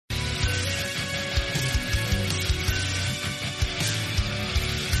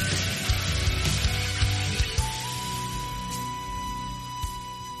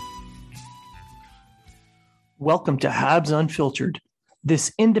Welcome to Habs Unfiltered.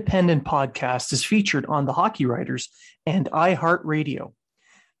 This independent podcast is featured on the Hockey Writers and iHeartRadio,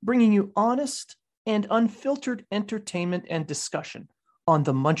 bringing you honest and unfiltered entertainment and discussion on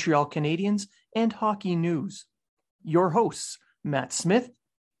the Montreal Canadiens and hockey news. Your hosts, Matt Smith,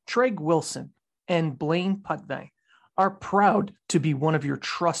 Treg Wilson, and Blaine Putney, are proud to be one of your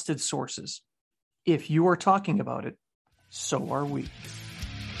trusted sources. If you are talking about it, so are we.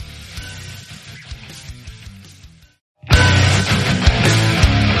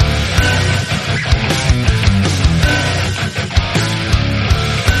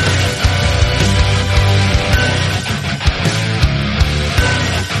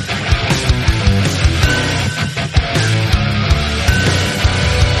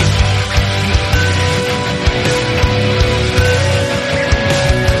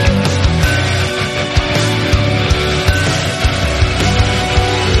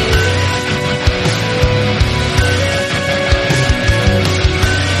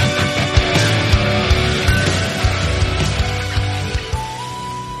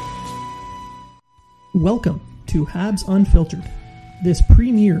 Welcome to Habs Unfiltered. This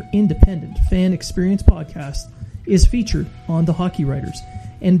premier independent fan experience podcast is featured on the Hockey Writers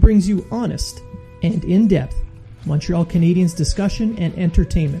and brings you honest and in-depth Montreal Canadiens discussion and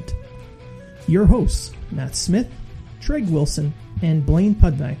entertainment. Your hosts, Matt Smith, Treg Wilson, and Blaine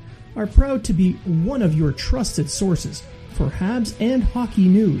Putney, are proud to be one of your trusted sources for Habs and hockey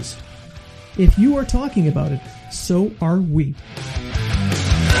news. If you are talking about it, so are we.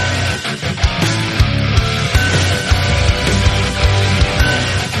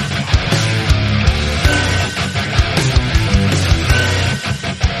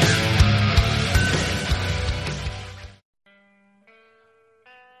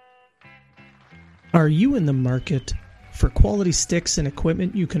 Are you in the market for quality sticks and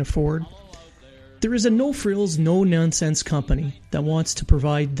equipment you can afford? There is a no-frills, no-nonsense company that wants to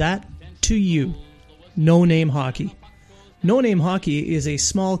provide that to you. No Name Hockey. No Name Hockey is a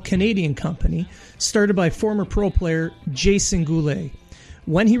small Canadian company started by former pro player Jason Goulet.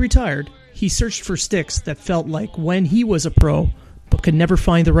 When he retired, he searched for sticks that felt like when he was a pro, but could never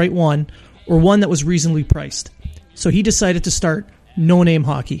find the right one, or one that was reasonably priced. So he decided to start No Name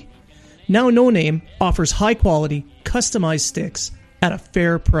Hockey. Now No Name offers high-quality, customized sticks at a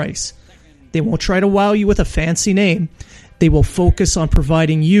fair price. They won't try to wow you with a fancy name. They will focus on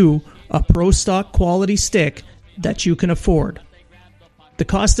providing you a pro stock quality stick that you can afford. The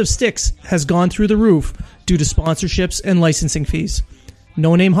cost of sticks has gone through the roof due to sponsorships and licensing fees.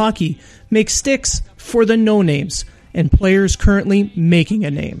 No Name Hockey makes sticks for the no-names and players currently making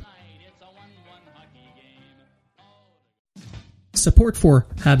a name. Support for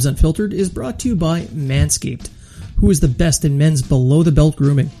Habs Unfiltered is brought to you by Manscaped, who is the best in men's below-the-belt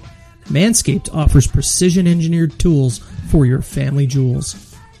grooming. Manscaped offers precision-engineered tools for your family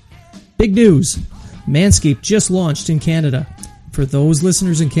jewels. Big news! Manscaped just launched in Canada. For those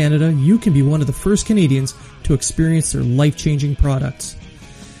listeners in Canada, you can be one of the first Canadians to experience their life-changing products.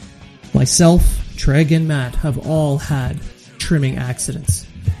 Myself, Treg, and Matt have all had trimming accidents.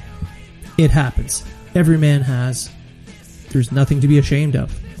 It happens. Every man has. There's nothing to be ashamed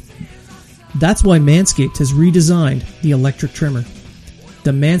of. That's why Manscaped has redesigned the electric trimmer.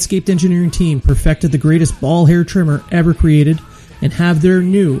 The Manscaped engineering team perfected the greatest ball hair trimmer ever created and have their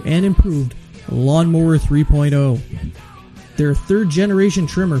new and improved Lawnmower 3.0. Their third generation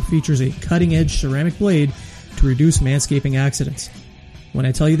trimmer features a cutting edge ceramic blade to reduce manscaping accidents. When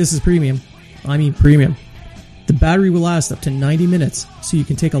I tell you this is premium, I mean premium. The battery will last up to 90 minutes so you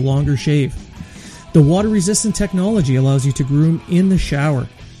can take a longer shave. The water-resistant technology allows you to groom in the shower.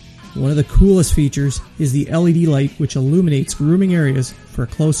 One of the coolest features is the LED light, which illuminates grooming areas for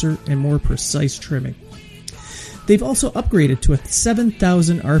closer and more precise trimming. They've also upgraded to a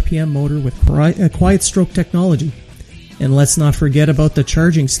 7,000 RPM motor with quiet stroke technology. And let's not forget about the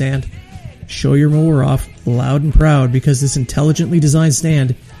charging stand. Show your mower off loud and proud because this intelligently designed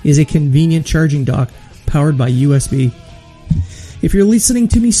stand is a convenient charging dock powered by USB. If you're listening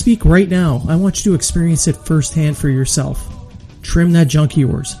to me speak right now, I want you to experience it firsthand for yourself. Trim that junk of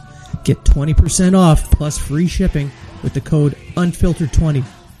yours. Get 20% off plus free shipping with the code UNFILTERED20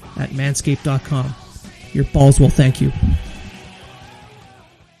 at manscaped.com. Your balls will thank you.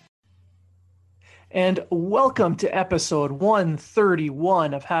 And welcome to episode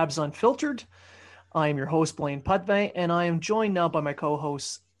 131 of Habs Unfiltered. I am your host, Blaine Putney, and I am joined now by my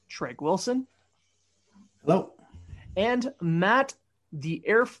co-hosts, Treg Wilson. Hello. And Matt, the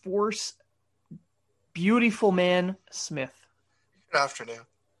Air Force beautiful man, Smith. Good afternoon.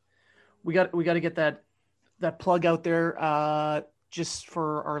 We got to get that plug out there just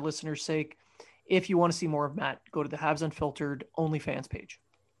for our listeners' sake. if you want to see more of Matt, go to the Habs Unfiltered OnlyFans page.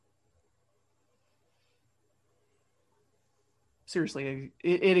 Seriously,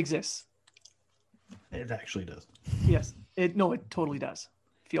 it exists. It actually does. Yes. It totally does.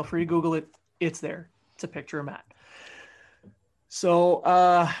 Feel free to Google it. It's there. It's a picture of Matt.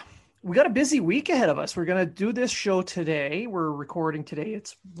 So we got a busy week ahead of us. We're going to do this show today. We're recording today.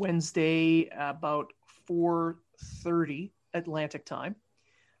 It's Wednesday, about 4:30 Atlantic time.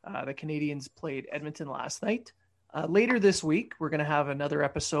 The Canadiens played Edmonton last night. Later this week, we're going to have another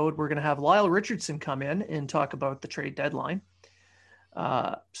episode. We're going to have Lyle Richardson come in and talk about the trade deadline.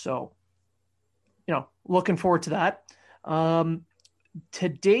 So, looking forward to that.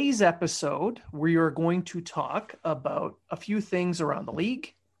 Today's episode, we are going to talk about a few things around the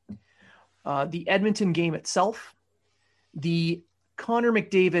league, the Edmonton game itself, the Connor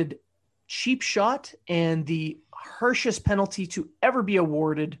McDavid cheap shot, and the harshest penalty to ever be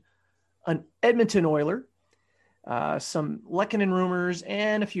awarded an Edmonton Oiler, some Lehkonen rumors,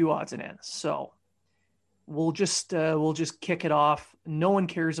 and a few odds and ends. So we'll just kick it off. No one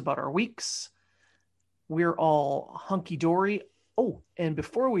cares about our weeks. We're all hunky-dory. Oh, and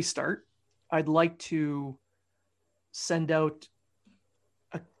before we start, I'd like to send out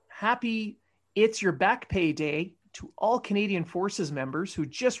a happy It's Your Back Pay Day to all Canadian Forces members who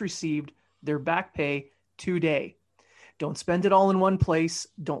just received their back pay today. Don't spend it all in one place.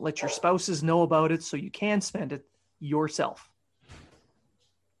 Don't let your spouses know about it so you can spend it yourself.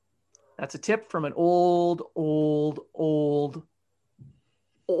 That's a tip from an old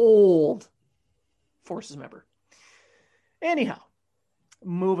Forces member. Anyhow,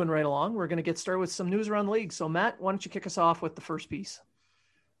 moving right along, we're going to get started with some news around the league. So, Matt, why don't you kick us off with the first piece?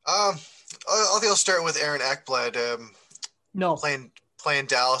 I think I'll start with Aaron Ekblad. Playing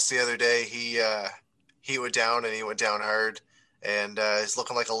Dallas the other day, he went down and he went down hard, and he's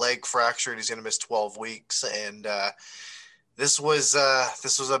looking like a leg fracture, and he's going to miss 12 weeks. And this was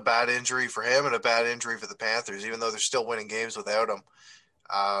a bad injury for him and a bad injury for the Panthers, even though they're still winning games without him.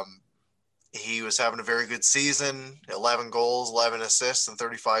 He was having a very good season, 11 goals, 11 assists in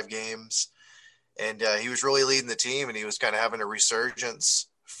 35 games. And he was really leading the team, and he was kind of having a resurgence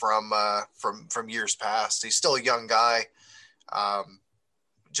from years past. He's still a young guy,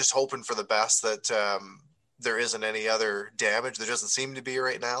 just hoping for the best that there isn't any other damage. There doesn't seem to be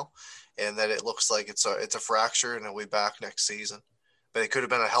right now, and that it looks like it's a fracture and he'll be back next season. But it could have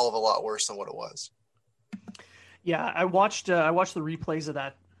been a hell of a lot worse than what it was. Yeah, I watched the replays of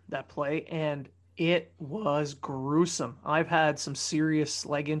that play, and it was gruesome. I've had some serious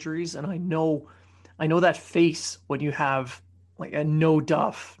leg injuries, and I know that face when you have like a no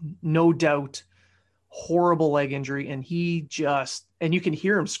doubt horrible leg injury, and and you can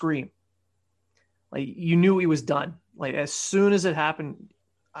hear him scream. Like, you knew he was done. Like, as soon as it happened,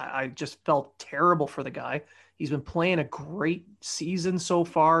 I just felt terrible for the guy. He's been playing a great season so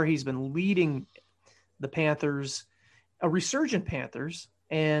far. He's been leading the Panthers, a resurgent Panthers,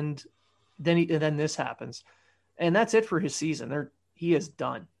 and then this happens, and that's it for his season. He is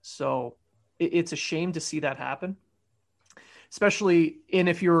done. So it's a shame to see that happen, especially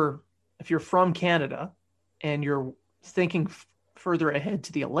if you're from Canada and you're thinking further ahead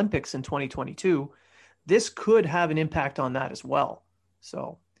to the Olympics in 2022. This could have an impact on that as well.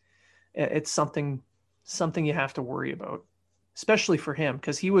 So it's something you have to worry about, especially for him,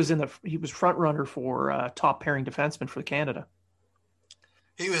 because he was front runner for top pairing defenseman for Canada.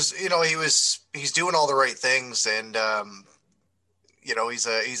 He's doing all the right things, and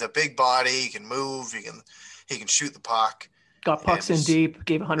he's a big body. He can move. He can shoot the puck. Got pucks in deep.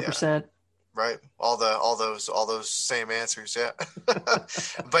 Gave 100%. Yeah, right. All those same answers. Yeah.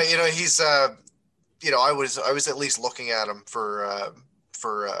 But he's I was at least looking at him for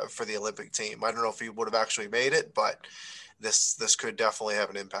the Olympic team. I don't know if he would have actually made it, but this could definitely have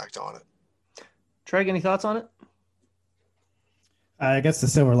an impact on it. Treg, any thoughts on it? I guess the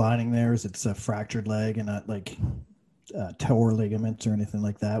silver lining there is it's a fractured leg and not like toe or ligaments or anything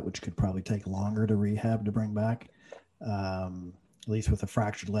like that, which could probably take longer to rehab to bring back. At least with a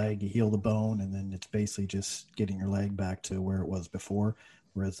fractured leg, you heal the bone, and then it's basically just getting your leg back to where it was before,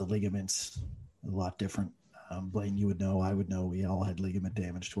 whereas the ligaments a lot different. Blaine, you would know, I would know, we all had ligament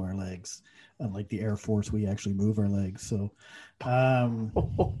damage to our legs. Unlike the Air Force, we actually move our legs. So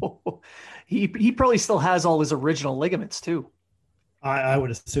he probably still has all his original ligaments too. I would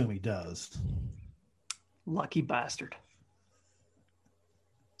assume he does. Lucky bastard.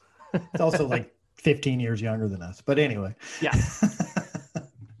 It's also like 15 years younger than us. But anyway. Yeah.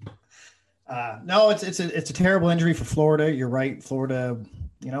 No, it's a terrible injury for Florida. You're right. Florida,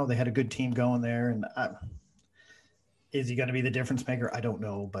 they had a good team going there. And Is he going to be the difference maker? I don't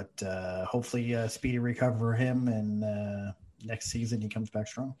know, but hopefully speedy recovery for him, and next season he comes back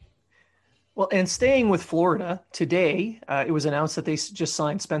strong. Well, and staying with Florida today, it was announced that they just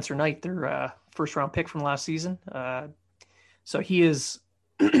signed Spencer Knight, their first-round pick from last season. So he is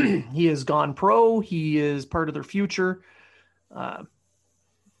he has gone pro. He is part of their future,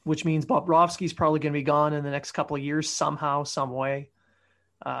 which means Bobrovsky's probably going to be gone in the next couple of years somehow, some way.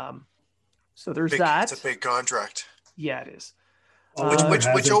 So there's that. It's a big contract. Yeah, it is.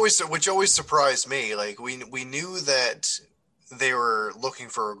 Which always surprised me. Like we knew that they were looking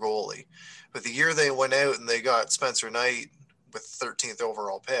for a goalie, but the year they went out and they got Spencer Knight with 13th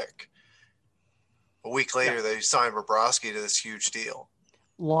overall pick, a week later they signed Bobrovsky to this huge deal,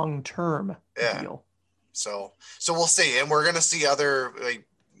 long-term deal. So we'll see, and we're gonna see other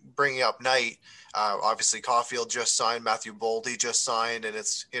bringing up Knight. Obviously, Caulfield just signed. Matthew Boldy just signed, and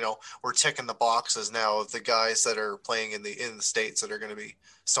it's we're ticking the boxes now of the guys that are playing in the States that are going to be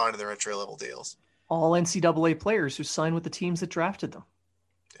signing their entry level deals. All NCAA players who signed with the teams that drafted them.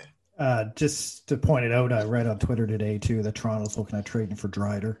 Just to point it out, I read on Twitter today too that Toronto's looking at trading for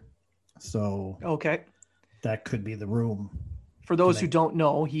Dreider. So that could be the room. For those who don't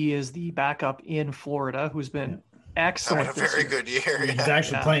know, he is the backup in Florida who's been excellent. Having a very good year. He's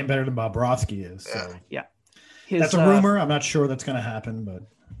actually playing better than Bobrovsky is. So. Yeah. That's a rumor. I'm not sure that's going to happen, but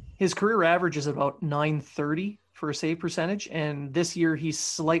his career average is about .930 for a save percentage, and this year he's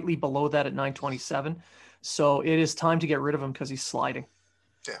slightly below that at .927. So it is time to get rid of him because he's sliding.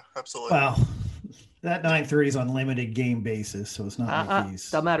 Yeah, absolutely. Well, that .930 is on limited game basis, so it's not like he's.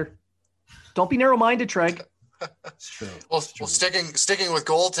 Doesn't matter. Don't be narrow-minded, Treg. It's true. Well, sticking with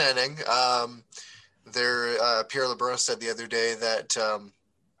goaltending, Pierre LeBrun said the other day that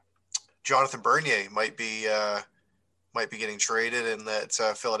Jonathan Bernier might be getting traded, and that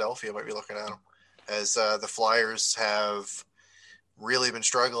Philadelphia might be looking at him, as the Flyers have really been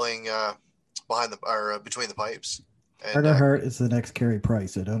struggling between the pipes. And, Carter Hart is the next Carey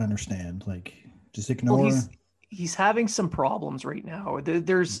Price. I don't understand. Just ignore. Well, he's having some problems right now.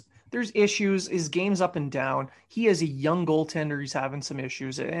 There's issues. His game's up and down. He is a young goaltender. He's having some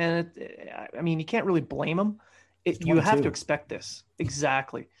issues, and you can't really blame him. You have to expect this.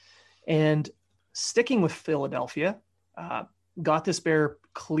 Exactly. And sticking with Philadelphia, got this bear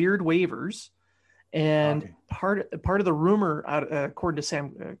cleared waivers, and part of the rumor, according to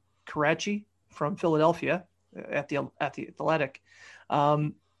Sam Karachi from Philadelphia at the Athletic,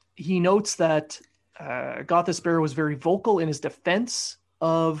 he notes that Gothisbehere was very vocal in his defense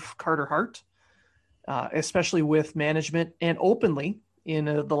of Carter Hart, especially with management and openly in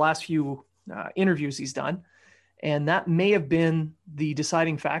the last few interviews he's done. And that may have been the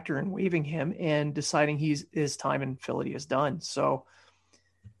deciding factor in waiving him and deciding his time in Philly is done. So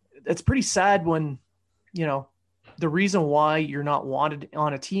it's pretty sad when, the reason why you're not wanted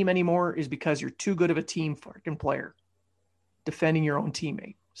on a team anymore is because you're too good of a team fucking player defending your own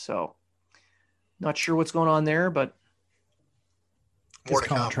teammate. So not sure what's going on there, but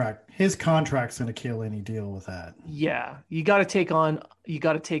his contract's going to kill any deal with that. Yeah.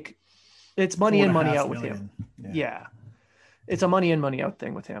 It's money in, money out with him. Yeah. It's a money in, money out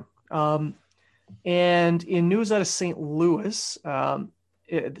thing with him. And in news out of St. Louis,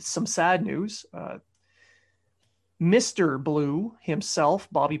 some sad news. Mr. Blue himself,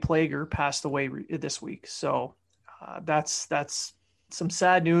 Bobby Plager, passed away this week. So that's some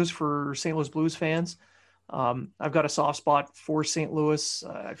sad news for St. Louis Blues fans. I've got a soft spot for St. Louis.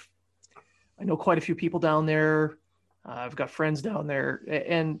 I know quite a few people down there. I've got friends down there,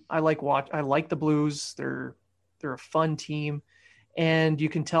 and I like the Blues. They're a fun team, and you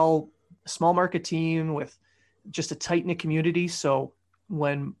can tell a small market team with just a tight knit community. So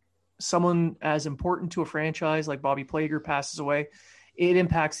when someone as important to a franchise like Bobby Plager passes away, it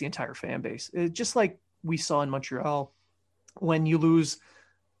impacts the entire fan base. Just like we saw in Montreal when you lose,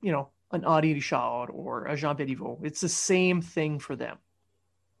 an Adi Richard or a Jean Béliveau. It's the same thing for them.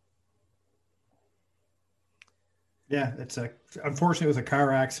 Yeah, unfortunately, it was a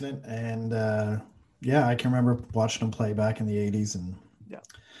car accident, and I can remember watching him play back in the 80s, and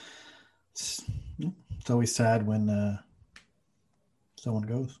it's always sad when someone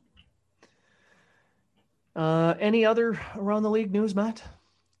goes. Any other around the league news, Matt?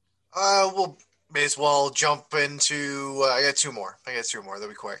 We'll may as well jump into. I got two more. They'll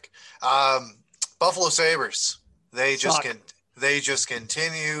be quick. Buffalo Sabres. They just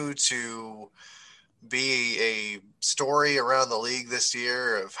continue to be a story around the league this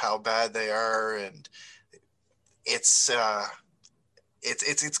year of how bad they are, and it's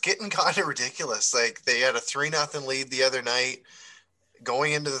getting kind of ridiculous. Like, they had a 3-0 lead the other night,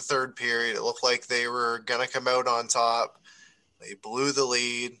 going into the third period, it looked like they were going to come out on top. They blew the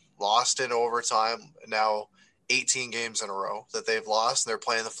lead, lost in overtime. Now 18 games in a row that they've lost. They're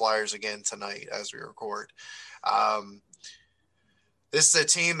playing the Flyers again tonight as we record. This is a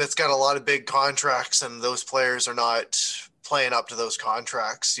team that's got a lot of big contracts, and those players are not playing up to those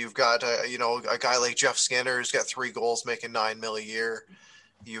contracts. You've got a guy like Jeff Skinner who's got 3 goals, making $9 million a year.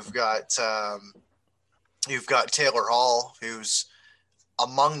 You've got Taylor Hall, who's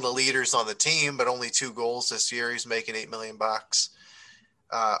among the leaders on the team, but only 2 goals this year. He's making $8 million.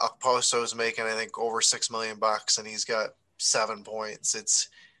 Okposo's making, I think, over $6 million, and he's got 7 points. It's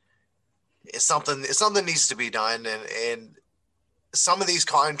something needs to be done, and some of these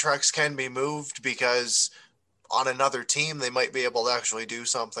contracts can be moved because on another team they might be able to actually do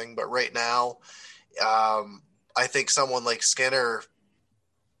something. But right now, I think someone like Skinner,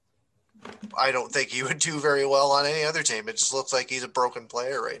 I don't think he would do very well on any other team. It just looks like he's a broken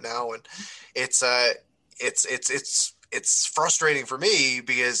player right now, and it's frustrating for me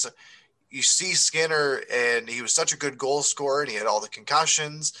because you see Skinner and he was such a good goal scorer and he had all the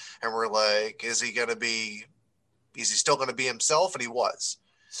concussions, and we're like, is he still going to be himself? And he was.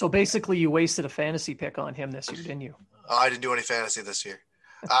 So basically you wasted a fantasy pick on him this year, didn't you? I didn't do any fantasy this year.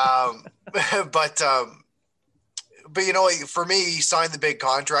 But for me, he signed the big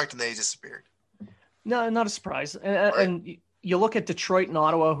contract and then he disappeared. No, not a surprise. And you look at Detroit and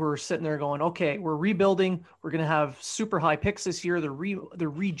Ottawa, who are sitting there going, okay, we're rebuilding. We're going to have super high picks this year. They're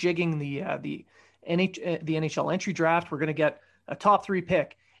rejigging the NHL entry draft. We're going to get a top 3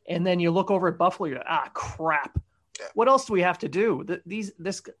 pick. And then you look over at Buffalo, you're like, crap. Yeah. What else do we have to do?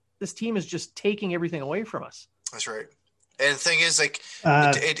 This team is just taking everything away from us. That's right. And the thing is,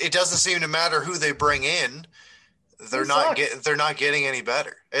 it doesn't seem to matter who they bring in. They're not getting any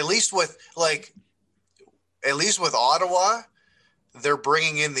better. At least with Ottawa, they're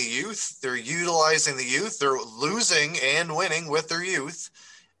bringing in the youth. They're utilizing the youth. They're losing and winning with their youth.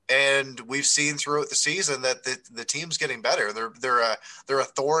 And we've seen throughout the season that the team's getting better. They're a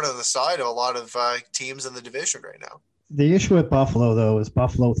thorn on the side of a lot of teams in the division right now. The issue with Buffalo, though, is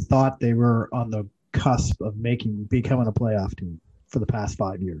Buffalo thought they were on the cusp of becoming a playoff team for the past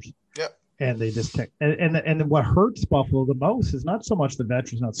 5 years. Yep. And they just and what hurts Buffalo the most is not so much the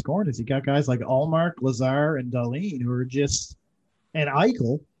veterans not scoring, is you got guys like Allmark, Lazar, and Dahlin who are just, and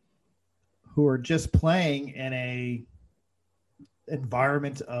Eichel, who are just playing in a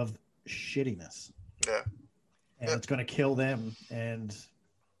environment of shittiness. Yeah. And it's going to kill them, and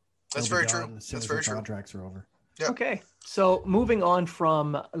that's very true. As soon as the contracts are over. Yep. Okay. So moving on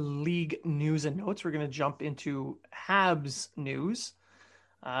from league news and notes, we're going to jump into Habs news.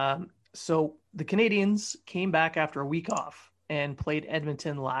 So the Canadiens came back after a week off and played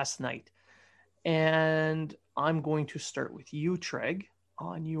Edmonton last night. And I'm going to start with you, Treg,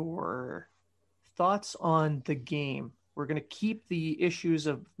 on your thoughts on the game. We're going to keep the issues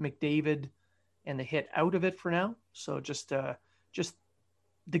of McDavid and the hit out of it for now. So just the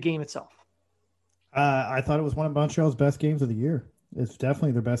game itself. I thought it was one of Montreal's best games of the year. It's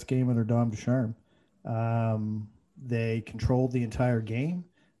definitely their best game under Dom Ducharme. They controlled the entire game.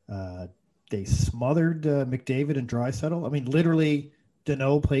 They smothered McDavid and Draisaitl. I mean, literally,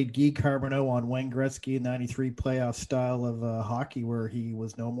 Deneau played Guy Carbonneau on Wayne Gretzky in '93 playoff style of hockey, where he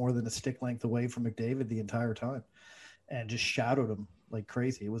was no more than a stick length away from McDavid the entire time, and just shadowed him like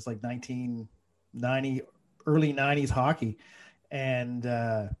crazy. It was like 1990, early '90s hockey, and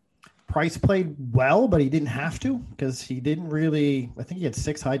Price played well, but he didn't have to because he didn't really. I think he had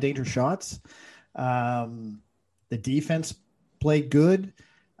 6 high danger shots. The defense played good.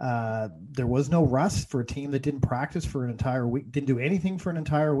 There was no rust for a team that didn't practice for an entire week, didn't do anything for an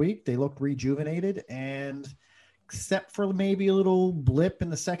entire week. They looked rejuvenated, and except for maybe a little blip in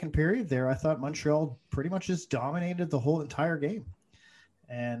the second period there, I thought Montreal pretty much just dominated the whole entire game.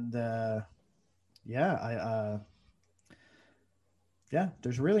 And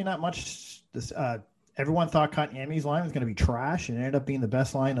there's really not much. Everyone thought Kotkaniemi's line was going to be trash, and it ended up being the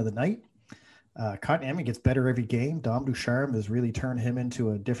best line of the night. Kotkaniemi gets better every game. Dom Ducharme has really turned him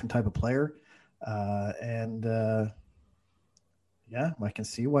into a different type of player. I can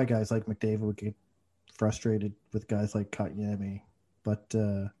see why guys like McDavid would get frustrated with guys like Kotkaniemi. But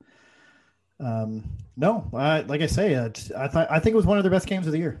like I say, I think it was one of their best games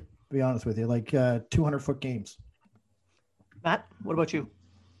of the year, to be honest with you, 200-foot games. Matt, what about you?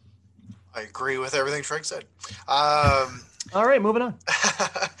 I agree with everything Treg said. All right, moving on.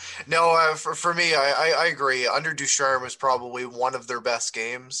 No, for me, I agree. Under Ducharme was probably one of their best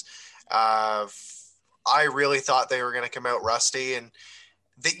games. I really thought they were going to come out rusty, and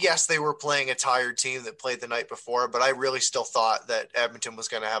yes, they were playing a tired team that played the night before, but I really still thought that Edmonton was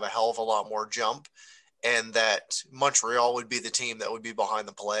going to have a hell of a lot more jump, and that Montreal would be the team that would be behind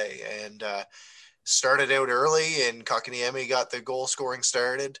the play. And started out early, and Kotkaniemi got the goal scoring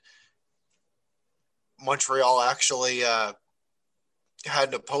started. Montreal actually had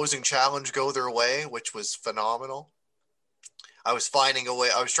an opposing challenge go their way, which was phenomenal. I was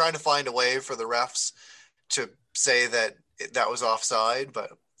trying to find a way for the refs to say that was offside,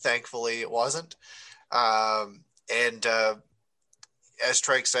 but thankfully it wasn't. And as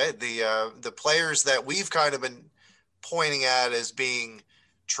Trike said, the players that we've kind of been pointing at as being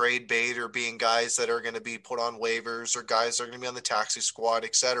trade bait or being guys that are going to be put on waivers or guys that are going to be on the taxi squad,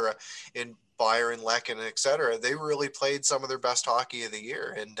 etc., in Byron, Lekin, etc., they really played some of their best hockey of the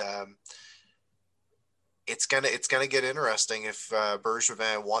year. And it's gonna get interesting if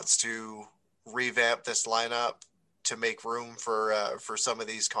Bergevin wants to revamp this lineup to make room for some of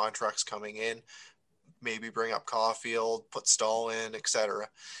these contracts coming in. Maybe bring up Caulfield, put Stahl in, etc.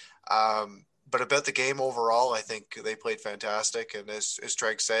 But about the game overall, I think they played fantastic. And as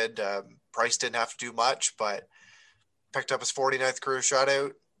Treg said, Price didn't have to do much, but picked up his 49th career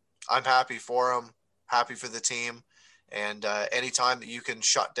shutout. I'm happy for him, happy for the team. And anytime that you can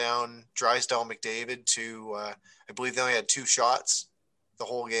shut down Drysdale McDavid to, I believe they only had 2 shots the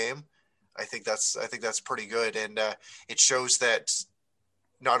whole game. I think that's pretty good. And it shows that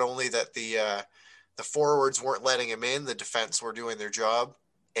not only that the forwards weren't letting him in, the defense were doing their job.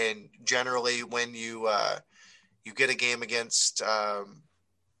 And generally when you get a game against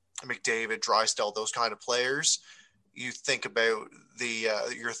McDavid, Drysdale, those kind of players, you think about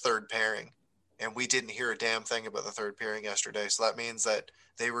your third pairing. And we didn't hear a damn thing about the third pairing yesterday. So that means that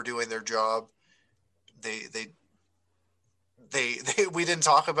they were doing their job. We didn't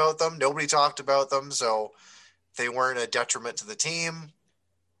talk about them. Nobody talked about them. So they weren't a detriment to the team.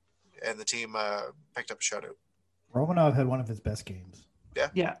 And the team picked up a shutout. Romanov had one of his best games.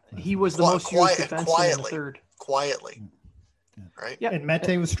 Yeah. He was the most used defenseman in the third. Quietly. Yeah. Right? Yeah. And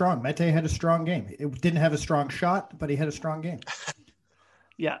Mete was strong. Mete had a strong game. It didn't have a strong shot, but he had a strong game.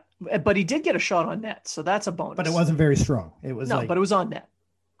 Yeah. But he did get a shot on net, so that's a bonus. But it wasn't very strong. It was but it was on net.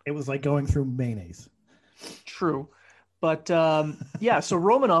 It was like going through mayonnaise. True. But so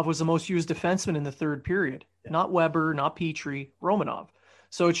Romanov was the most used defenseman in the third period. Yeah. Not Weber, not Petrie, Romanov.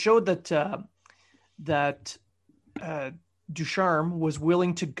 So it showed that Ducharme was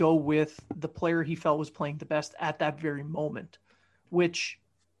willing to go with the player he felt was playing the best at that very moment, which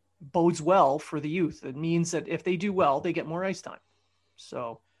bodes well for the youth. It means that if they do well, they get more ice time.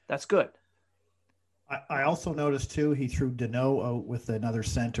 So that's good. I also noticed too, he threw Deneau out with another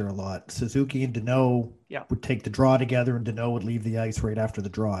center a lot. Suzuki and Deneau would take the draw together, and Deneau would leave the ice right after the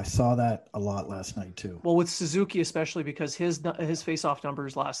draw. I saw that a lot last night too. Well, with Suzuki, especially because his face-off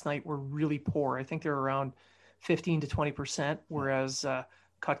numbers last night were really poor. I think they're around 15 to 20%, whereas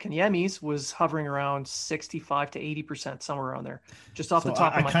Kotkaniemi's was hovering around 65 to 80%, somewhere around there, just off the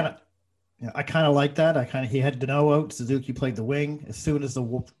top of my head. Yeah, I kind of like that. He had Deneau out. Suzuki played the wing. As soon as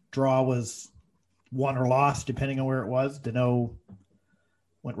the draw was won or lost, depending on where it was, Deneau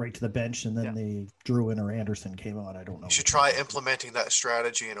went right to the bench, and then the Drew or Anderson came on. I don't know. You should try implementing that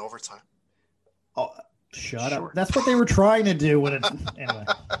strategy in overtime. Oh, shut up. That's what they were trying to do when it anyway.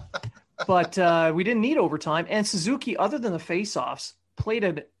 But we didn't need overtime, and Suzuki, other than the face-offs, played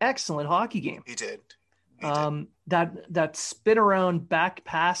an excellent hockey game. He did. That spin around back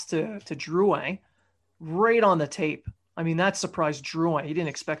pass to Drouin, right on the tape. I mean, that surprised Drouin. He didn't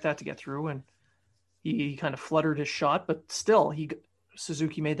expect that to get through, and he kind of fluttered his shot, but still,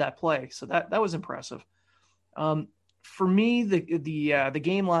 Suzuki made that play. So that was impressive. For me, the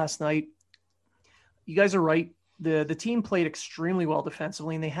game last night, you guys are right. The team played extremely well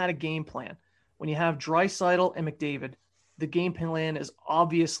defensively, and they had a game plan. When you have Draisaitl and McDavid, the game plan is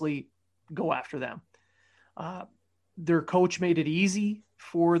obviously go after them. Their coach made it easy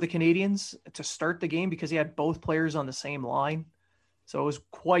for the Canadiens to start the game because he had both players on the same line. So it was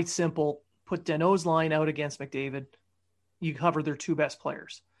quite simple. Put Deneau's line out against McDavid. You cover their 2 best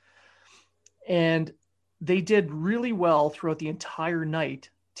players. And they did really well throughout the entire night,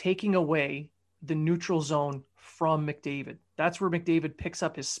 taking away the neutral zone from McDavid. That's where McDavid picks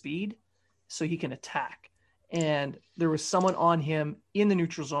up his speed so he can attack. And there was someone on him in the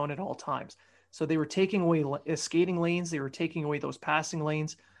neutral zone at all times. So they were taking away skating lanes. They were taking away those passing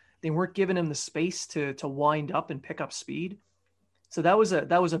lanes. They weren't giving him the space to wind up and pick up speed. So that was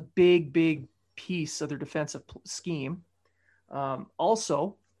a big piece of their defensive scheme.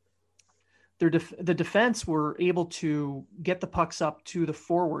 Also, the defense were able to get the pucks up to the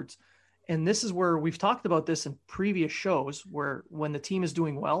forwards and this is where we've talked about this in previous shows, where when the team is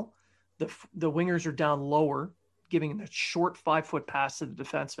doing well, the wingers are down lower, giving a short 5-foot pass to the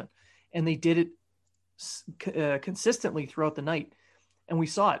defenseman. And they did it consistently throughout the night. And we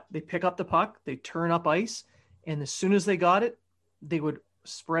saw it. They pick up the puck, they turn up ice, and as soon as they got it, they would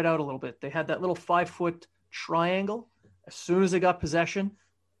spread out a little bit. They had that little 5-foot triangle. As soon as they got possession,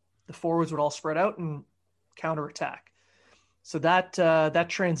 the forwards would all spread out and counterattack. So that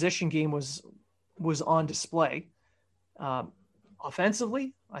transition game was on display.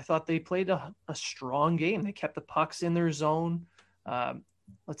 Offensively, I thought they played a strong game. They kept the pucks in their zone.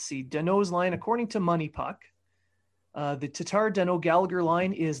 Let's see, Danault's line, according to Money Puck, the Tatar-Danault-Gallagher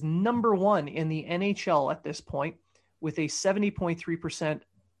line is number 1 in the NHL at this point, with a 70.3%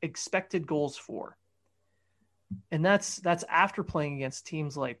 expected goals for. And that's after playing against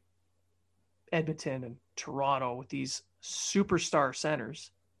teams like Edmonton and Toronto with these superstar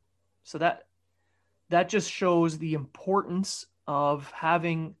centers. So that just shows the importance of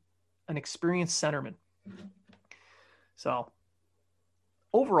having an experienced centerman. So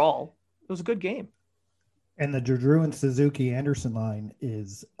overall, it was a good game. And the Drew and Suzuki Anderson line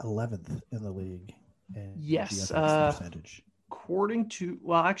is 11th in the league. And yes. Percentage. According to,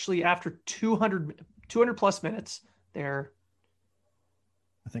 well, actually after 200 plus minutes, they're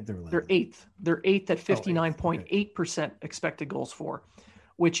 8th. They're 8th at 59.8% expected goals for,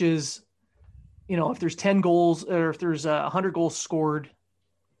 which is, if there's 10 goals or if there's 100 goals scored,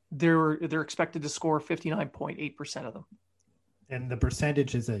 they're expected to score 59.8% of them. And the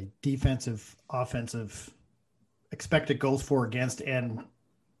percentage is a defensive, offensive, expected goals for, against, and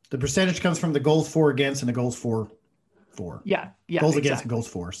the percentage comes from the goals for, against, and the goals for. Yeah. Goals against and goals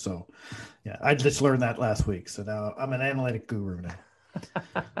for. So, yeah, I just learned that last week. So now I'm an analytic guru now.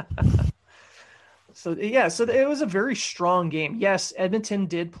 So it was a very strong game. Yes, Edmonton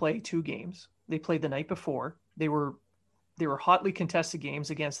did play 2 games. They played the night before. They were hotly contested games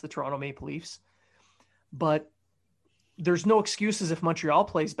against the Toronto Maple Leafs. But there's no excuses if Montreal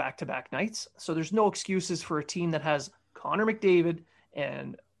plays back-to-back nights. So there's no excuses for a team that has Connor McDavid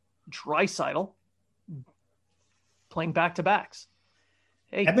and Draisaitl playing back-to-backs.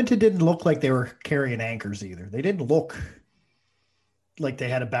 Hey, Edmonton didn't look like they were carrying anchors either. They didn't look like they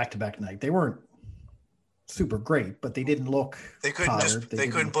had a back-to-back night. They weren't super great, but they didn't look tired. They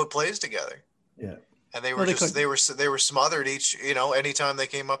couldn't put plays together. Yeah. And they were smothered anytime they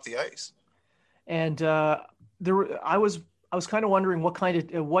came up the ice. And I was kind of wondering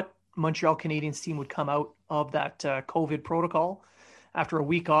what Montreal Canadiens team would come out of that COVID protocol after a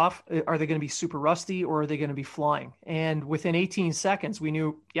week off. Are they going to be super rusty, or are they going to be flying? And within 18 seconds, we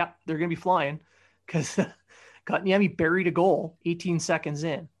knew, they're going to be flying, because Kotkaniemi buried a goal 18 seconds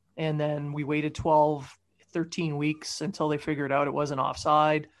in. And then we waited 12, 13 weeks until they figured out it wasn't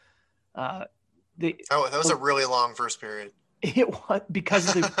offside. That was a really long first period. It was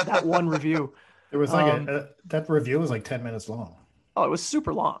because of that one review. It was like that review was like 10 minutes long. Oh, it was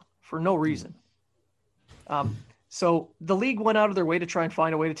super long for no reason. So the league went out of their way to try and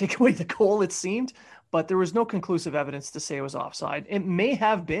find a way to take away the goal, it seemed, but there was no conclusive evidence to say it was offside. It may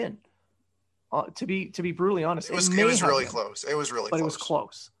have been, to be brutally honest. It was really close. It was really close. But it was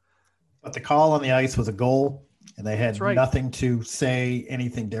close. But the call on the ice was a goal, and they had nothing to say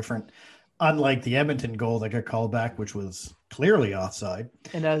anything different, unlike the Edmonton goal that got called back, which was clearly offside.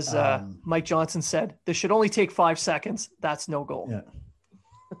 And as Mike Johnson said, this should only take 5 seconds. That's no goal.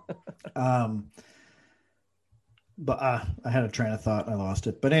 Yeah. But I had a train of thought and I lost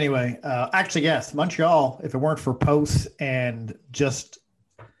it. But anyway, actually, yes, Montreal, if it weren't for posts and just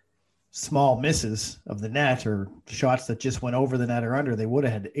small misses of the net or shots that just went over the net or under, they would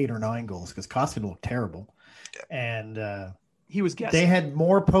have had 8 or 9 goals, because Koskinen looked terrible. And he was guessing. They had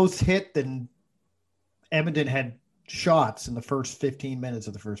more posts hit than Edmonton had shots in the first 15 minutes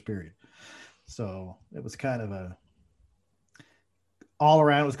of the first period. So it was kind of all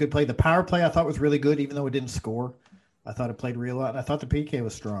around, it was good play. The power play I thought was really good, even though it didn't score. I thought it played real well, and I thought the PK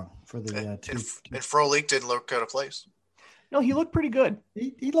was strong for the two. And Frolik didn't look out of place. No, he looked pretty good.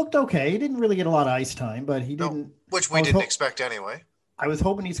 He looked okay. He didn't really get a lot of ice time, but he didn't. Which we didn't expect anyway. I was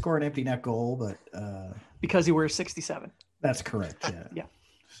hoping he'd score an empty net goal, but because he wears 67. That's correct. Yeah. Yeah.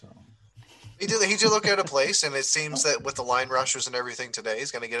 So he did look out of place, and it seems that with the line rushers and everything today, he's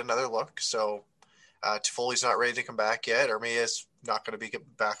going to get another look. So Toffoli's not ready to come back yet. Armia's not going to be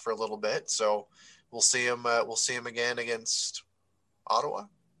back for a little bit. So we'll see him. We'll see him again against Ottawa.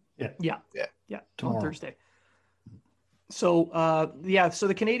 Yeah. On Thursday. So, so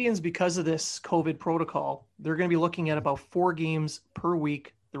the Canadiens, because of this COVID protocol, they're going to be looking at about 4 games per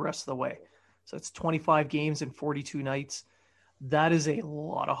week the rest of the way. So it's 25 games in 42 nights. That is a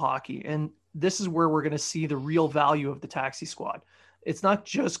lot of hockey. And this is where we're going to see the real value of the taxi squad. It's not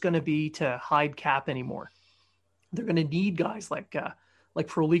just going to be to hide cap anymore. They're going to need guys like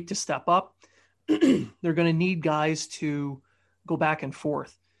Frolik to step up. They're going to need guys to go back and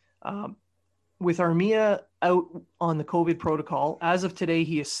forth. With Armia out on the COVID protocol, as of today,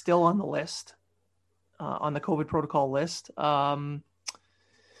 he is still on the list, on the COVID protocol list. We're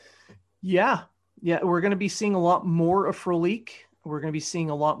going to be seeing a lot more of Frolik. We're going to be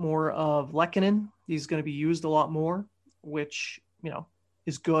seeing a lot more of Lehkonen. He's going to be used a lot more, which,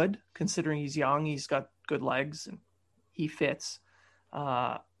 is good considering he's young. He's got good legs and he fits.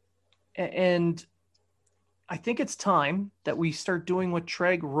 And I think it's time that we start doing what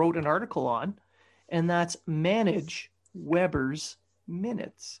Treg wrote an article on, and that's manage Weber's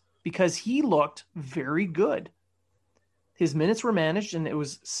minutes, because he looked very good. His minutes were managed, and it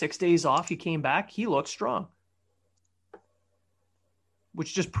was 6 days off. He came back. He looked strong,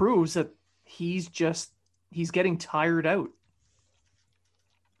 which just proves that he's getting tired out.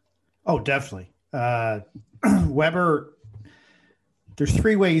 Oh, definitely. Weber, there's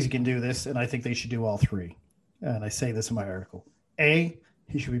 3 ways you can do this, and I think they should do all 3. And I say this in my article. A,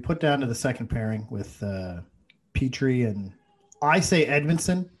 he should be put down to the second pairing with Petrie, and I say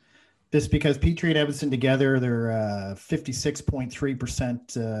Edmondson, just because Petrie and Edmondson together, they're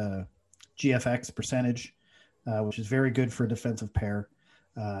 56.3% GFX percentage, which is very good for a defensive pair.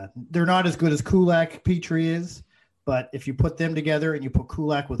 They're not as good as Kulak Petrie is, but if you put them together and you put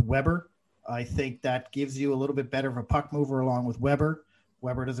Kulak with Weber, I think that gives you a little bit better of a puck mover along with Weber.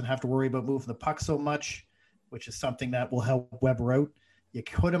 Weber doesn't have to worry about moving the puck so much, which is something that will help Weber out. You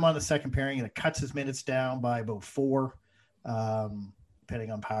put him on the second pairing, and it cuts his minutes down by about 4,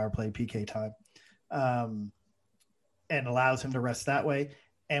 depending on power play, PK time, and allows him to rest that way.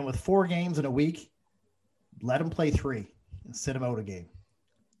 And with 4 games in a week, let him play 3 and sit him out a game,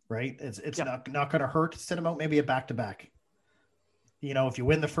 right? It's not going to hurt to sit him out, maybe a back-to-back. If you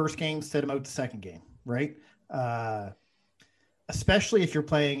win the first game, sit him out the second game, right? Especially if you're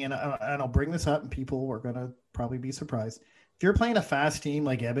playing, and I'll bring this up, and people are going to probably be surprised. If you're playing a fast team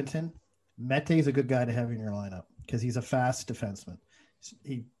like Edmonton, Mete is a good guy to have in your lineup because he's a fast defenseman.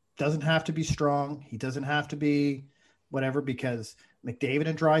 He doesn't have to be strong. He doesn't have to be whatever, because McDavid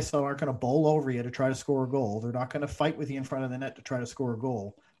and Draisaitl aren't going to bowl over you to try to score a goal. They're not going to fight with you in front of the net to try to score a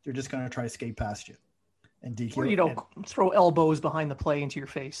goal. They're just going to try to skate past you and DQ. Or, throw elbows behind the play into your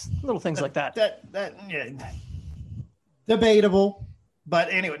face. Little things like that. Yeah, debatable.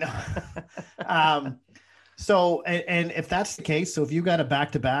 But anyway, no. So, and if that's the case, so if you got a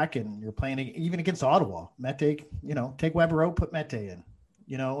back-to-back and you're playing even against Ottawa, Mete, take Weber out, put Mete in,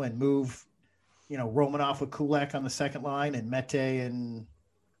 and move, Romanoff with Kulak on the second line and Mete and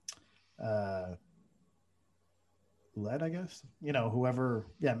Ouellette, I guess, whoever,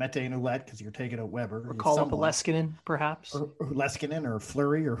 Mete and Ouellette, because you're taking out Weber. Or call up a Leskinen, perhaps. Or Leskinen or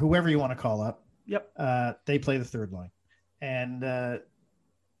Fleury or whoever you want to call up. Yep. They play the third line. And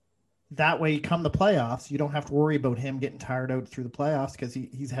that way, come the playoffs, you don't have to worry about him getting tired out through the playoffs because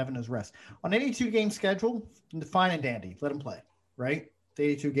he's having his rest. On any 2-game schedule, fine and dandy. Let him play, right? It's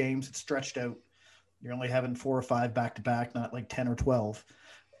 82 games. It's stretched out. You're only having 4 or 5 back-to-back, not like 10 or 12.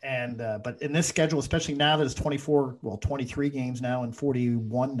 And but in this schedule, especially now that it's 23 games now and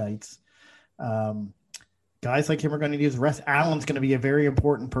 41 nights, guys like him are going to need his rest. Allen's going to be a very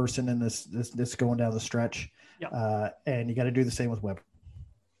important person in this going down the stretch. Yep. And you got to do the same with Weber.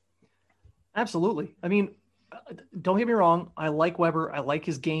 Absolutely. I mean, don't get me wrong. I like Weber. I like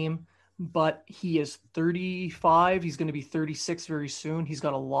his game, but he is 35. He's going to be 36 very soon. He's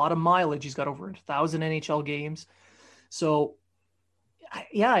got a lot of mileage. He's got over 1,000 NHL games. So,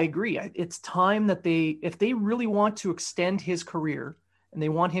 I agree. It's time that if they really want to extend his career and they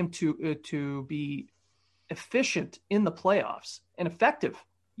want him to be efficient in the playoffs and effective,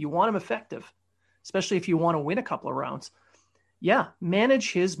 you want him effective, especially if you want to win a couple of rounds.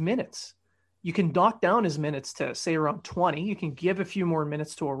 Manage his minutes. You can knock down his minutes to, say, around 20. You can give a few more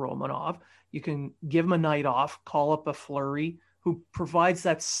minutes to a Romanov. You can give him a night off, call up a Fleury who provides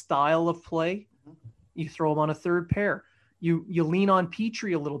that style of play. You throw him on a third pair. You lean on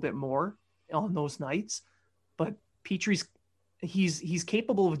Petrie a little bit more on those nights, but Petrie's he's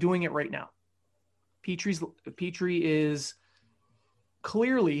capable of doing it right now. Petrie is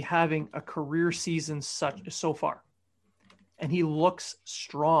clearly having a career season so far, and he looks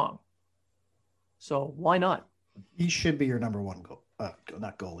strong. So why not? He should be your number one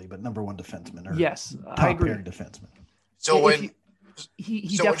not goalie, but number one defenseman. Or yes, I agree. Defenseman. So when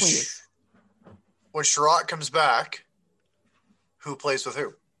he definitely is. When Sherratt comes back, who plays with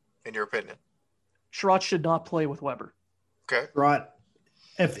who, in your opinion? Sherratt should not play with Weber. Okay. Right.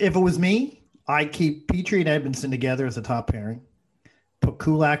 If it was me, I'd keep Petrie and Edmondson together as a top pairing, put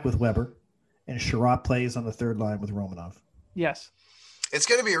Kulak with Weber, and Sherratt plays on the third line with Romanov. Yes. It's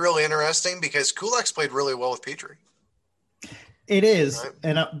going to be really interesting because Kulak's played really well with Petrie. It is,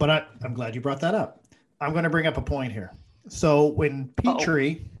 right? But I'm glad you brought that up. I'm going to bring up a point here. So when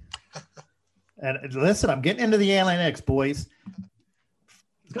Petrie, and listen, I'm getting into the analytics, boys.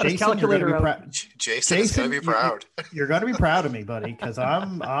 He's got his calculator out. Jason's going to be proud. You're going to be proud of me, buddy, because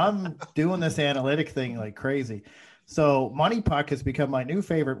I'm doing this analytic thing like crazy. So Money Puck has become my new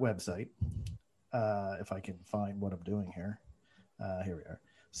favorite website. If I can find what I'm doing here. Here we are.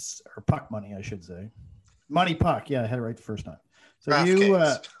 Or Puck Money, I should say. Money Puck. Yeah, I had it right the first time. So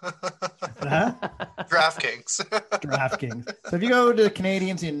DraftKings. DraftKings. So if you go to the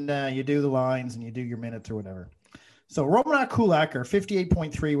Canadians and you do the lines and you do your minutes or whatever. So Romanov, Kulak are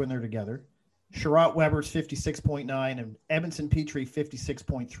 58.3 when they're together. Sherratt, Weber's 56.9 and Edmondson, Petrie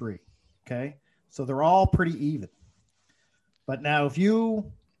 56.3. Okay. So they're all pretty even. But now if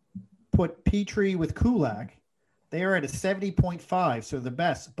you put Petrie with Kulak, they are at a 70.5, so the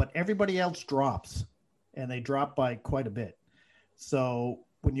best, but everybody else drops, and they drop by quite a bit. So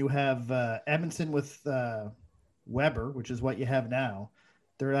when you have Edmondson with Weber, which is what you have now,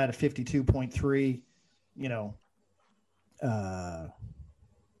 they're at a 52.3, I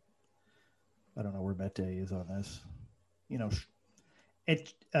don't know where Mete is on this.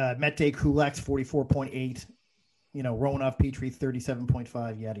 Mete Kulak's 44.8, Romanov, Petrie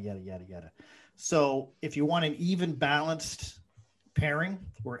 37.5, yada, yada, yada, yada. So if you want an even balanced pairing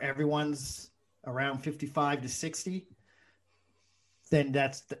where everyone's around 55 to 60, then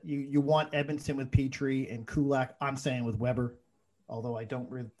you want Edmondson with Petrie and Kulak. I'm saying with Weber, although I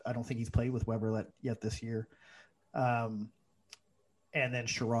don't think he's played with Weber yet this year. And then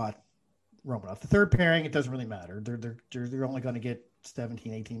Sherratt, Romanov. The third pairing, it doesn't really matter. They're only going to get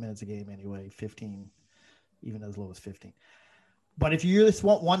 17, 18 minutes a game anyway, 15, even as low as 15. But if you just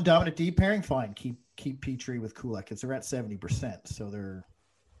want one dominant deep pairing, fine. Keep Petrie with Kulak because they're at 70%, so they're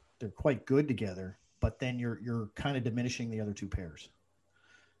quite good together. But then you're kind of diminishing the other two pairs.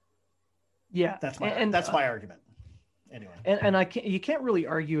 Yeah, that's my argument. Anyway, and you can't really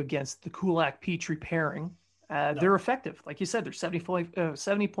argue against the Kulak Petrie pairing. No. They're effective, like you said. They're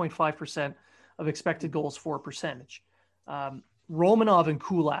 70.5% of expected goals for percentage. Romanov and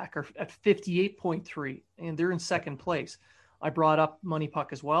Kulak are at 58.3, and they're in second place. I brought up Money Puck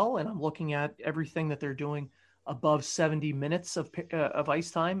as well, and I'm looking at everything that they're doing above 70 minutes of ice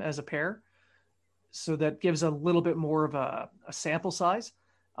time as a pair. So that gives a little bit more of a sample size.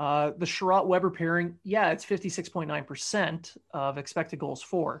 The Sherratt-Weber pairing, it's 56.9% of expected goals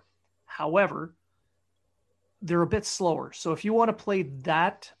for. However, they're a bit slower. So if you want to play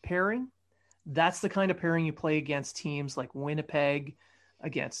that pairing, that's the kind of pairing you play against teams like Winnipeg,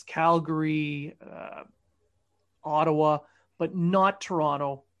 against Calgary, Ottawa, but not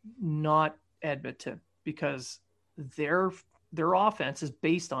Toronto, not Edmonton, because their offense is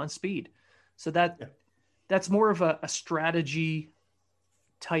based on speed. So that's more of a strategy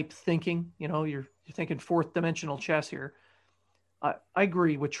type thinking. You're thinking fourth dimensional chess here. I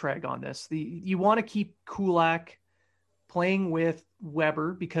agree with Treg on this. You want to keep Kulak playing with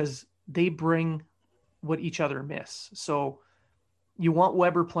Weber because they bring what each other miss. So you want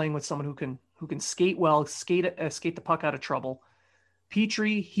Weber playing with someone who can skate well, skate the puck out of trouble.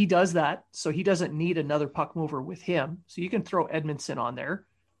 Petrie, he does that, so he doesn't need another puck mover with him. So you can throw Edmondson on there.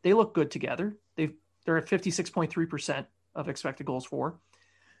 They look good together. They're at 56.3% of expected goals for.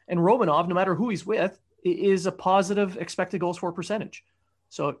 And Romanov, no matter who he's with, is a positive expected goals for percentage.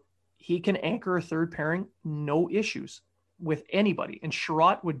 So he can anchor a third pairing, no issues with anybody. And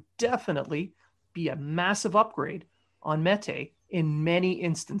Sherratt would definitely be a massive upgrade on Mete in many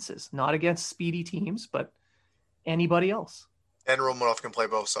instances, not against speedy teams, but anybody else. And Romanov can play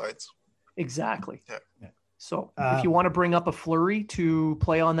both sides. Exactly. Yeah. So if you want to bring up a Fleury to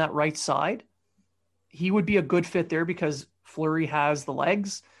play on that right side, he would be a good fit there because Fleury has the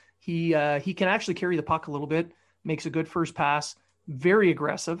legs. He can actually carry the puck a little bit, makes a good first pass, very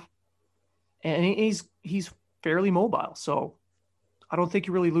aggressive, and he's fairly mobile. So I don't think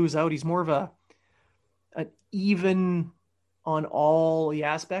you really lose out. He's more of an even on all the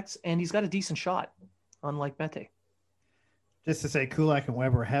aspects, and he's got a decent shot, unlike Mete. Just to say, Kulak and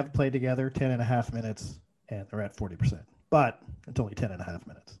Weber have played together 10.5 minutes, and they're at 40%. But it's only 10.5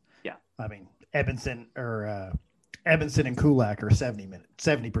 minutes. Yeah. I mean, Edmondson and Kulak are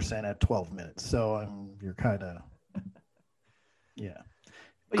 70% at 12 minutes. So you're kind of, yeah.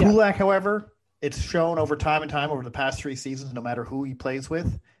 Kulak, however, it's shown over time and time over the past 3 seasons, no matter who he plays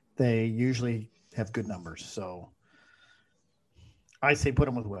with, they usually have good numbers. So I say put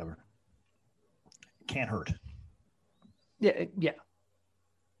him with whoever. Can't hurt. Yeah.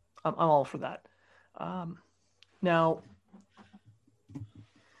 I'm all for that. Now,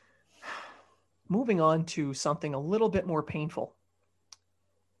 moving on to something a little bit more painful.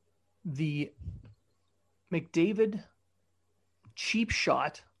 The McDavid cheap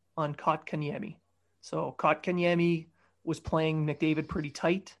shot on Kotkaniemi. So Kotkaniemi was playing McDavid pretty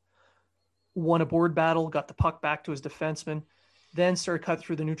tight, won a board battle, got the puck back to his defenseman, then started cut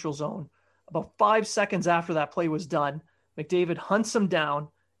through the neutral zone. About 5 seconds after that play was done, McDavid hunts him down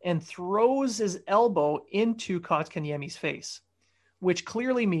and throws his elbow into Kotkaniemi's face, which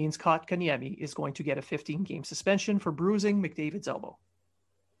clearly means Kotkaniemi is going to get a 15-game suspension for bruising McDavid's elbow.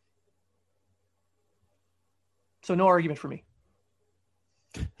 So no argument for me.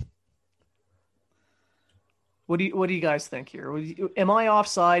 What do you guys think here? Am I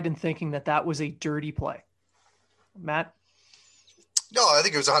offside in thinking that was a dirty play? Matt? No, I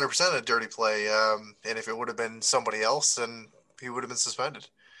think it was 100% a dirty play. And if it would have been somebody else, then he would have been suspended.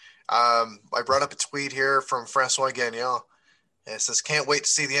 I brought up a tweet here from Francois Gagnon. And it says, can't wait to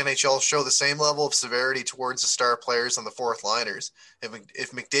see the NHL show the same level of severity towards the star players and the fourth liners.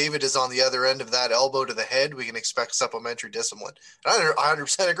 If McDavid is on the other end of that elbow to the head, we can expect supplementary discipline. And I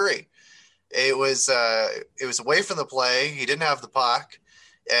 100% agree. It was away from the play. He didn't have the puck,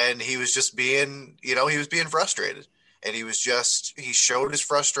 and he was just being frustrated. And he showed his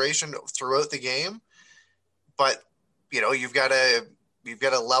frustration throughout the game. But, you've got to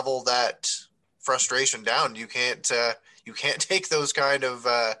level that frustration down. You can't take those kind of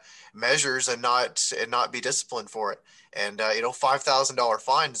measures and not be disciplined for it. And $5,000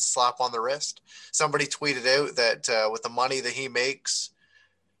 fine is a slap on the wrist. Somebody tweeted out that with the money that he makes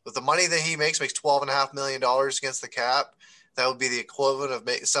makes $12.5 million against the cap. That would be the equivalent of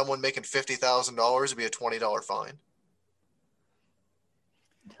someone making $50,000 would be a $20 fine.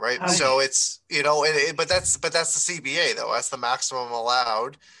 Right. So it's, but that's the CBA though. That's the maximum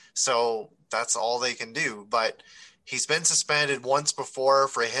allowed. So that's all they can do. But he's been suspended once before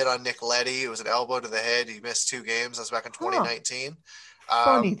for a hit on Nick Leddy. It was an elbow to the head. He missed 2 games. That was back in 2019.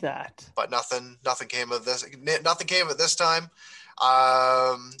 Funny that. But nothing came of this. Nothing came of it this time.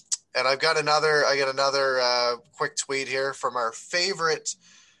 And I got another quick tweet here from our favorite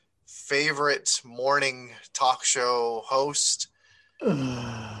morning talk show host,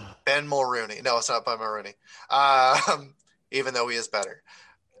 Ben Mulrooney. No, it's not Ben Mulrooney. Even though he is better.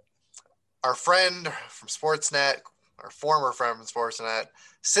 Our friend from Sportsnet, our former friend from Sportsnet,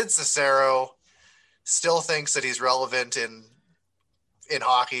 Sid Cicero, still thinks that he's relevant in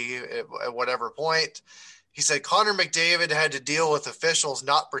hockey at whatever point. He said Connor McDavid had to deal with officials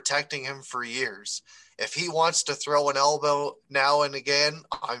not protecting him for years. If he wants to throw an elbow now and again,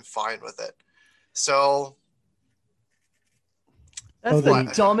 I'm fine with it. So that's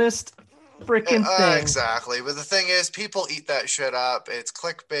the dumbest freaking thing. Exactly. But the thing is, people eat that shit up. It's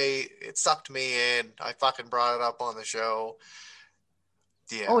clickbait. It sucked me in. I fucking brought it up on the show.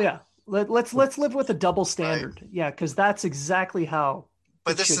 Yeah. Oh yeah. Let's live with a double standard. Right. Yeah, because that's exactly how.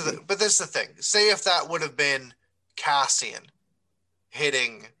 But this is the thing. Say if that would have been Cassian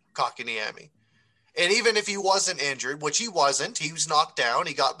hitting Kotkaniemi, and even if he wasn't injured, which he wasn't, he was knocked down.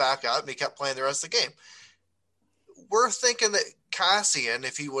 He got back up and he kept playing the rest of the game. We're thinking that Cassian,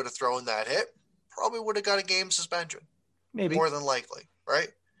 if he would have thrown that hit, probably would have got a game suspension. Maybe more than likely, right?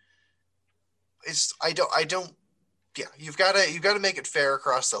 I don't. Yeah, you've got to make it fair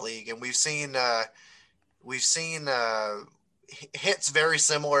across the league, and we've seen hits very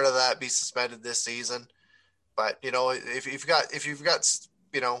similar to that be suspended this season. But if you've got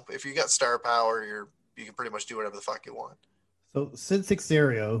star power, you can pretty much do whatever the fuck you want. So Sid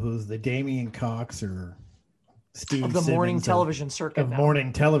Cicero, who's the Damian Cox or Steve of the Simmons morning television circuit,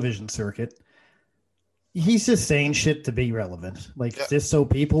 morning television circuit, he's just saying shit to be relevant, just so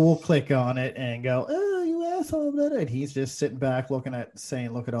people will click on it and go, "Oh, you asshole!" And he's just sitting back,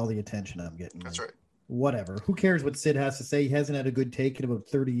 saying, "Look at all the attention I'm getting." That's right. Whatever. Who cares what Sid has to say? He hasn't had a good take in about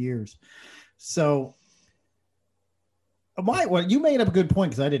 30 years. So, you made up a good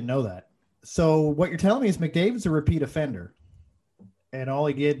point because I didn't know that. So, what you're telling me is McDavid's a repeat offender, and all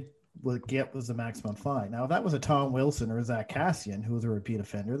he would get was the maximum fine. Now, if that was a Tom Wilson or a Zach Cassian who was a repeat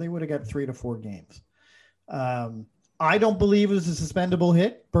offender, they would have got 3 to 4 games. I don't believe it was a suspendable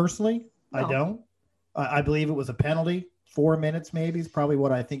hit, personally. No. I don't. I believe it was a penalty. 4 minutes maybe is probably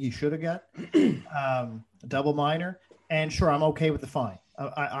what I think he should have got. A double minor. And sure, I'm okay with the fine.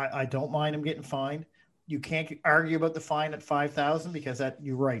 I don't mind him getting fined. You can't argue about the fine at $5,000 because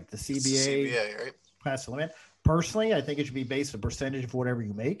you're right. The CBA right? Passed the limit. Personally, I think it should be based on a percentage of whatever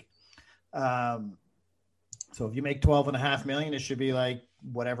you make. So if you make $12.5 million, it should be like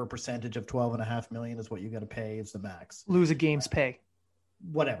whatever percentage of $12.5 million is what you got to pay is the max. Lose a game's pay.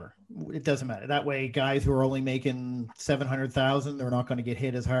 Whatever. It doesn't matter. That way, guys who are only making $700,000, they're not going to get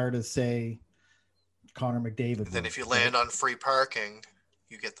hit as hard as, say, Connor McDavid. Then if you land on free parking,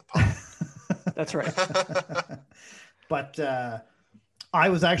 you get the pot. That's right. But I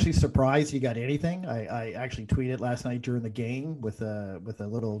was actually surprised he got anything. I actually tweeted last night during the game with a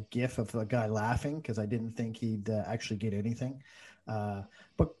little gif of a guy laughing because I didn't think he'd actually get anything.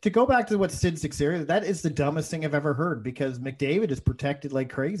 But to go back to what Sid Sixer, that is the dumbest thing I've ever heard because McDavid is protected like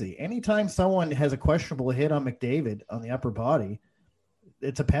crazy. Anytime someone has a questionable hit on McDavid on the upper body,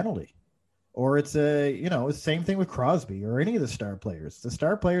 it's a penalty. Or it's it's the same thing with Crosby or any of the star players. The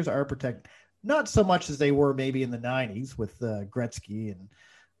star players are protected. Not so much as they were maybe in the 90s with Gretzky and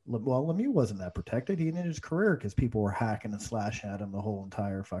Lemieux wasn't that protected. He ended his career because people were hacking and slashing at him the whole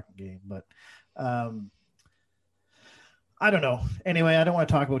entire fucking game. But I don't know. Anyway, I don't want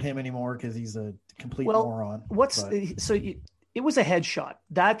to talk about him anymore because he's a complete moron. It was a headshot.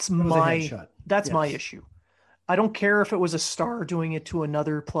 That's my issue. I don't care if it was a star doing it to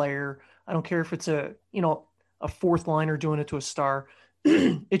another player. I don't care if it's a fourth liner doing it to a star.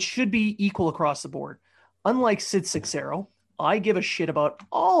 It should be equal across the board. Unlike Sid Sixero, I give a shit about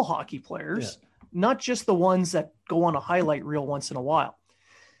all hockey players, not just the ones that go on a highlight reel once in a while.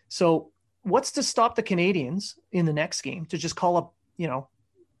 So what's to stop the Canadians in the next game to just call up,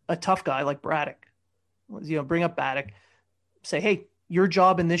 a tough guy like Braddock, bring up Braddock, say, hey, your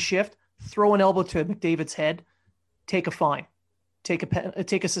job in this shift, throw an elbow to McDavid's head, take a fine, take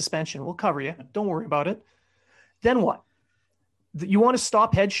a suspension. We'll cover you. Don't worry about it. Then what? You want to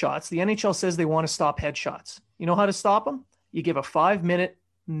stop headshots. The NHL says they want to stop headshots. You know how to stop them? You give a 5-minute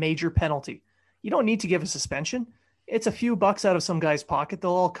major penalty. You don't need to give a suspension. It's a few bucks out of some guy's pocket.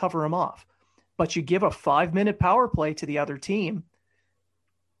 They'll all cover him off. But you give a 5-minute power play to the other team.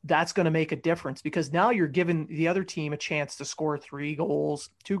 That's going to make a difference because now you're giving the other team a chance to score 3 goals,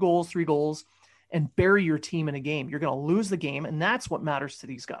 2 goals, 3 goals, and bury your team in a game. You're going to lose the game, and that's what matters to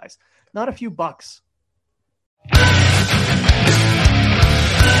these guys, not a few bucks.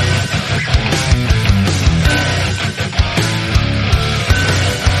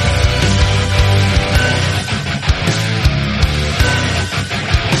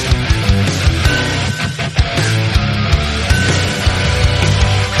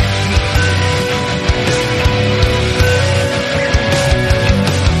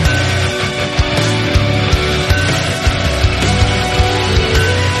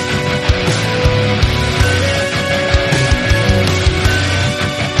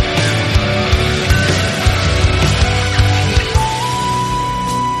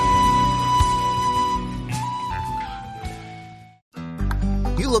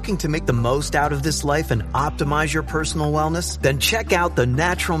 Looking to make the most out of this life and optimize your personal wellness? Then check out the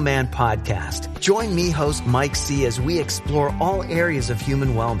Natural Man Podcast. Join me, host Mike C., as we explore all areas of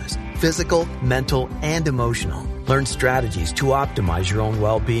human wellness, physical, mental, and emotional. Learn strategies to optimize your own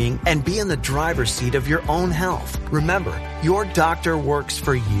well-being and be in the driver's seat of your own health. Remember, your doctor works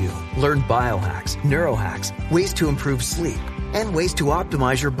for you. Learn biohacks, neurohacks, ways to improve sleep, and ways to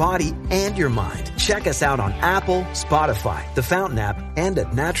optimize your body and your mind. Check us out on Apple, Spotify, the Fountain app, and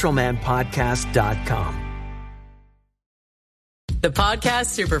at naturalmanpodcast.com. The Podcast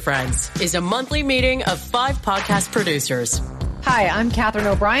Super Friends is a monthly meeting of 5 podcast producers. Hi, I'm Katherine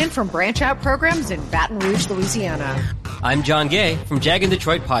O'Brien from Branch Out Programs in Baton Rouge, Louisiana. I'm John Gay from Jag and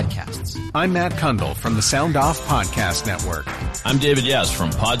Detroit Podcasts. I'm Matt Kundle from the Sound Off Podcast Network. I'm David Yaz from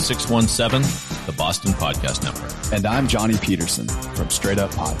Pod 617, the Boston Podcast Network. And I'm Johnny Peterson from Straight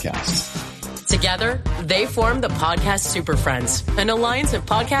Up Podcasts. Together, they form the Podcast Super Friends, an alliance of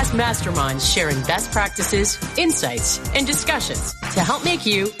podcast masterminds sharing best practices, insights, and discussions to help make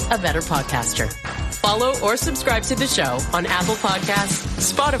you a better podcaster. Follow or subscribe to the show on Apple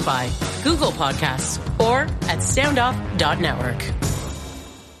Podcasts, Spotify, Google Podcasts, or at soundoff.network.